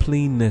great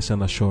plainness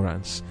and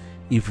assurance.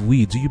 If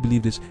we, do you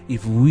believe this?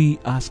 If we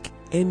ask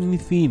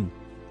anything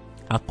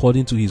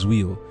according to His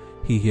will,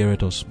 He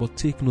heareth us. But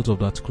take note of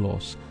that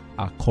clause,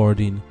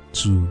 according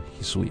to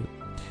His will.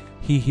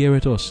 He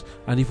heareth us.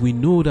 And if we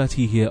know that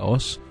He hear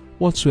us,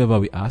 whatsoever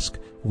we ask,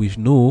 we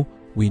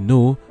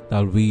know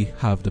that we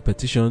have the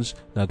petitions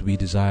that we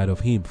desired of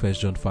Him. 1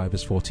 John 5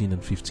 verse 14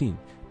 and 15.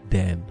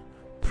 Then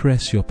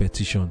press your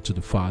petition to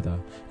the Father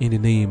in the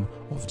name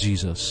of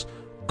Jesus.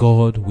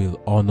 God will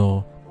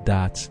honor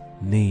that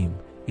name.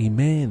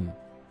 Amen.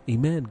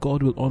 Amen.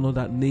 God will honor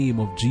that name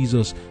of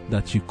Jesus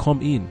that you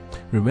come in.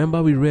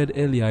 Remember, we read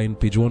earlier in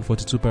page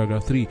 142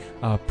 paragraph 3,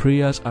 our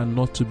prayers are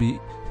not to be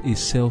a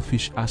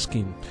selfish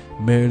asking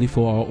merely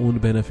for our own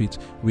benefit.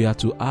 We are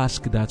to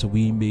ask that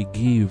we may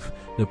give.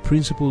 The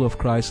principle of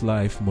Christ's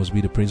life must be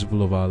the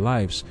principle of our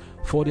lives.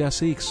 For their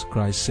sakes,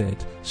 Christ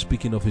said,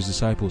 speaking of His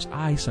disciples,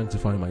 I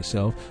sanctify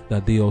myself,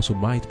 that they also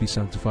might be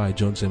sanctified.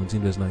 John 17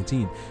 verse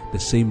 19. The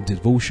same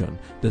devotion,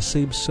 the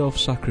same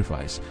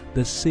self-sacrifice,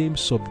 the same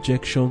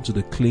subjection to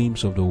the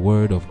claims of the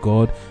Word of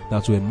God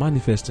that were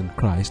manifest in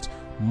Christ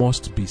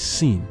must be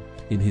seen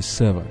in his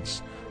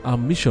servants. Our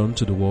mission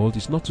to the world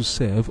is not to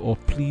serve or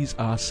please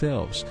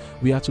ourselves.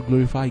 We are to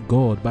glorify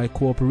God by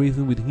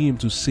cooperating with him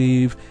to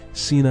save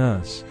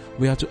sinners.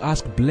 We are to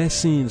ask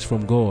blessings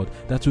from God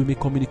that we may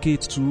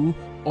communicate to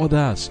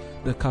others.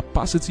 The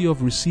capacity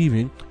of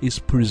receiving is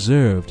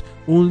preserved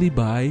only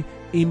by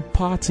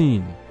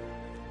imparting.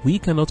 We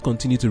cannot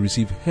continue to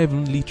receive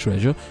heavenly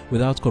treasure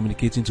without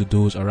communicating to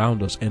those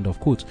around us. End of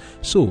quote.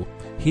 So,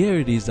 here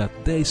it is that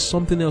there is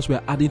something else we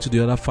are adding to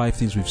the other 5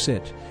 things we've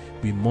said.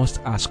 We must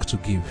ask to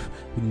give.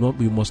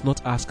 We must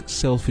not ask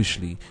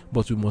selfishly,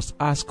 but we must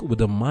ask with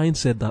the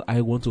mindset that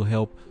I want to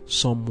help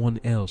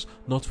someone else,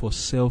 not for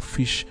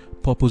selfish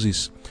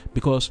purposes.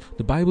 Because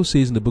the Bible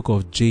says in the book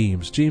of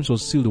James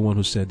was still the one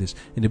who said this,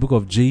 in the book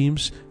of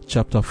James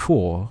chapter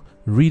 4,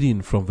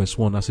 reading from verse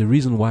 1, as a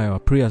reason why our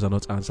prayers are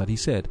not answered, he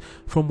said,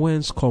 "From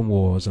whence come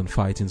wars and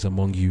fightings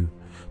among you?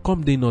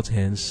 Come they not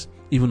hence,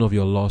 even of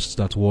your lusts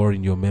that war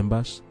in your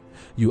members?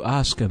 You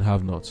ask and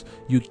have not.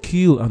 You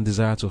kill and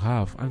desire to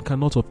have, and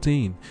cannot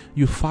obtain.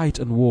 You fight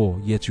and war,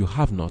 yet you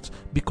have not,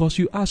 because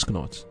you ask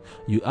not.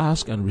 You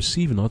ask and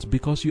receive not,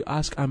 because you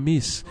ask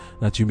amiss,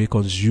 that you may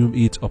consume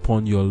it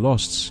upon your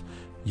lusts.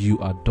 You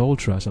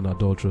adulterers and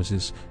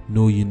adulteresses,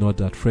 know ye not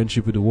that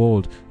friendship with the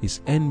world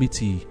is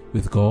enmity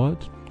with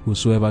God?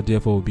 Whosoever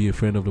therefore will be a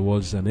friend of the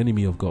world is an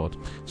enemy of God."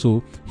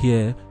 So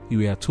here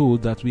we are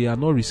told that we are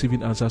not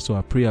receiving answers to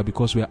our prayer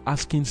because we are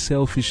asking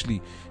selfishly.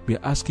 We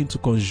are asking to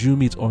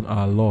consume it on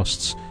our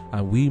lusts,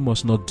 and we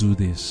must not do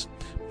this.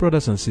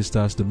 Brothers and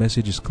sisters, the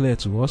message is clear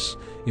to us.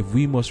 If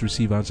we must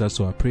receive answers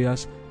to our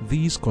prayers,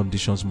 these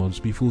conditions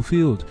must be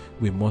fulfilled.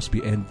 We must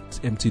be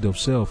emptied of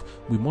self.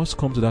 We must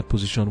come to that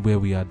position where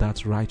we are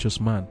that righteous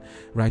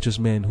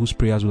men whose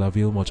prayers will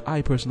avail much.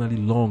 I personally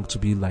long to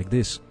be like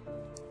this.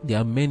 There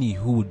are many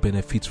who would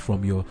benefit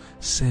from your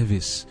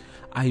service.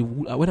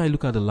 When I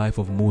look at the life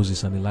of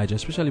Moses and Elijah,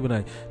 especially when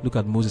I look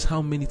at Moses,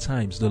 how many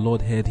times the Lord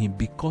heard him.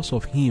 Because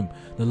of him,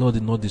 the Lord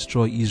did not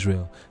destroy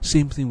Israel.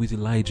 Same thing with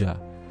Elijah.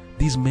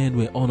 These men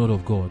were honored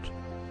of God.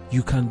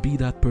 You can be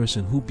that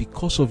person who,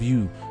 because of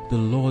you, the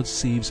Lord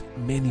saves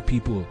many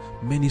people.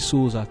 Many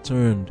souls are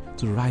turned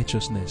to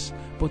righteousness.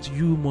 But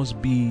you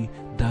must be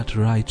that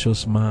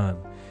righteous man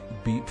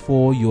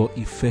before your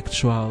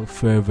effectual,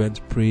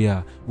 fervent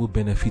prayer will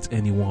benefit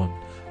anyone.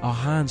 Our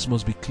hands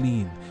must be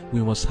clean.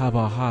 We must have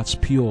our hearts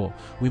pure.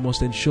 We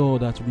must ensure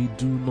that we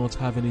do not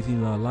have anything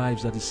in our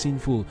lives that is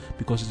sinful,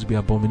 because it will be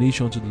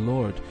abomination to the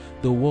Lord.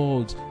 The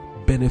world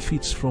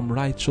benefits from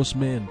righteous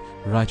men.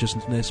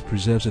 Righteousness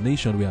preserves a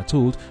nation, we are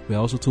told. We are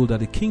also told that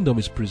the kingdom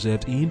is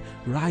preserved in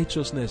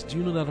righteousness. Do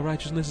you know that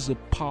righteousness is a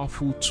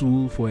powerful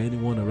tool for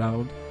anyone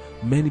around?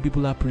 Many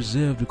people are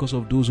preserved because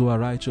of those who are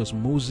righteous.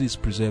 Moses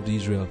preserved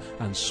Israel,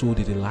 and so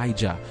did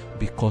Elijah,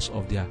 because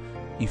of their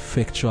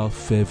effectual,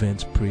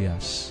 fervent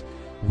prayers.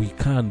 We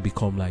can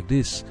become like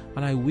this,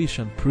 and I wish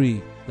and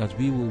pray that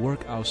we will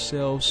work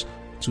ourselves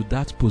to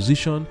that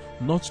position,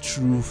 not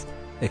through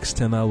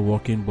external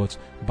working, but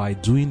by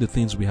doing the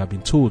things we have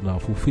been told now,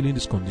 fulfilling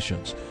these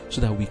conditions,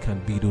 so that we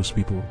can be those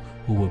people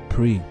who will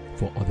pray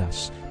for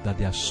others, that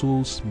their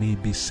souls may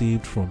be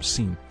saved from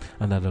sin,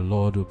 and that the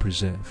Lord will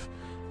preserve.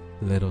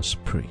 Let us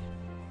pray.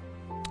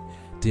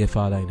 Dear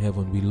Father in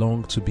heaven, we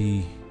long to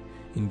be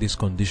in this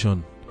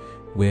condition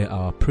where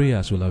our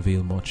prayers will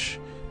avail much,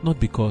 not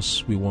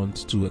because we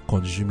want to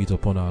consume it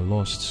upon our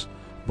lusts,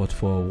 but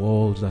for a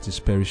world that is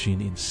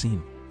perishing in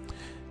sin.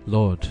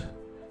 Lord,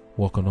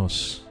 work on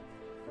us.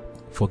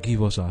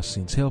 Forgive us our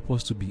sins. Help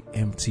us to be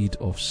emptied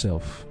of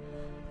self,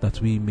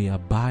 that we may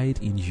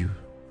abide in you.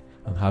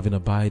 And having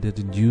abided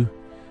in you,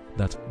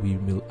 that we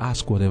will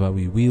ask whatever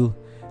we will,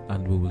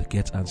 and we will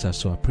get answers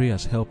to our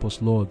prayers. Help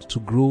us, Lord, to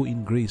grow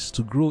in grace,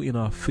 to grow in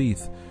our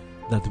faith,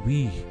 that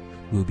we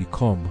will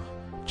become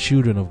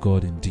children of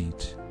God indeed,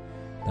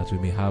 that we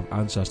may have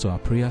answers to our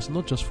prayers,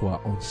 not just for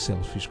our own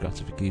selfish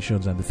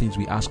gratifications and the things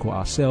we ask for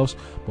ourselves,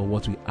 but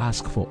what we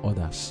ask for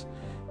others.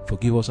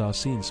 Forgive us our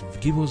sins.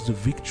 Give us the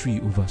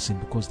victory over sin,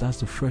 because that's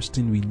the first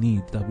thing we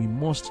need, that we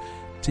must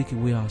take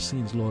away our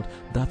sins, Lord.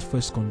 That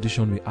first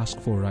condition we ask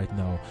for right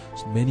now.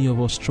 So many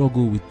of us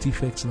struggle with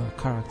defects in our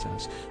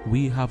characters.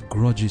 We have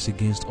grudges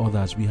against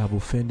others. We have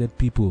offended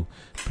people.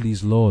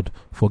 Please, Lord,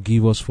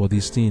 forgive us for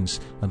these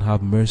things and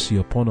have mercy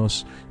upon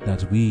us,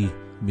 that we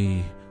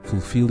may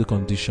fulfill the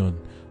condition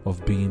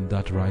of being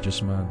that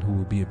righteous man who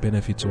will be a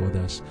benefit to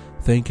others.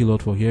 Thank you,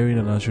 Lord, for hearing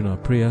and answering our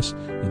prayers.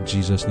 In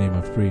Jesus' name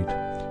I've prayed.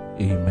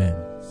 Amen.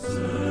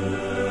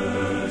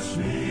 Search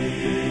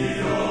me.